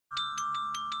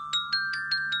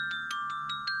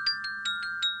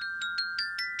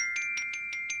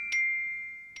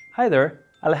Hi there,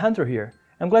 Alejandro here.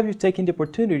 I'm glad you've taken the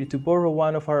opportunity to borrow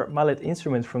one of our Mallet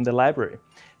instruments from the library.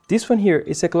 This one here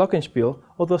is a glockenspiel,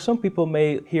 although some people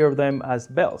may hear them as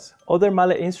bells. Other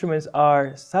Mallet instruments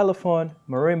are xylophone,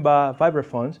 marimba,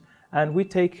 vibraphones, and we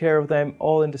take care of them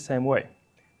all in the same way.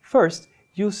 First,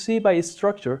 you'll see by its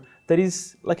structure that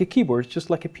it's like a keyboard, just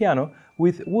like a piano,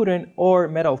 with wooden or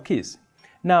metal keys.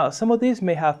 Now, some of these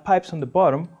may have pipes on the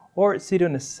bottom or sit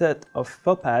on a set of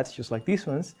felt pads, just like these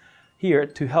ones, here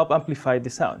to help amplify the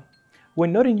sound.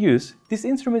 When not in use, these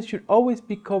instruments should always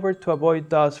be covered to avoid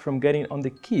dust from getting on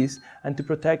the keys and to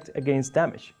protect against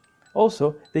damage.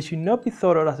 Also, they should not be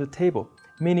thought of as a table,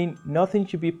 meaning nothing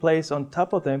should be placed on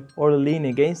top of them or lean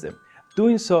against them.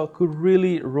 Doing so could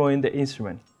really ruin the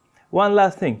instrument. One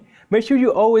last thing, make sure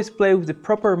you always play with the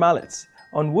proper mallets.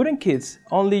 On wooden kits,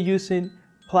 only using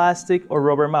plastic or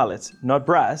rubber mallets, not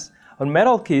brass. On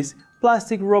metal keys,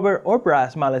 plastic, rubber, or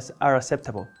brass mallets are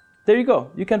acceptable. There you go.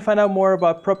 You can find out more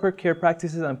about proper care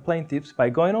practices and playing tips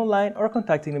by going online or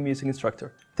contacting a music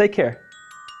instructor. Take care.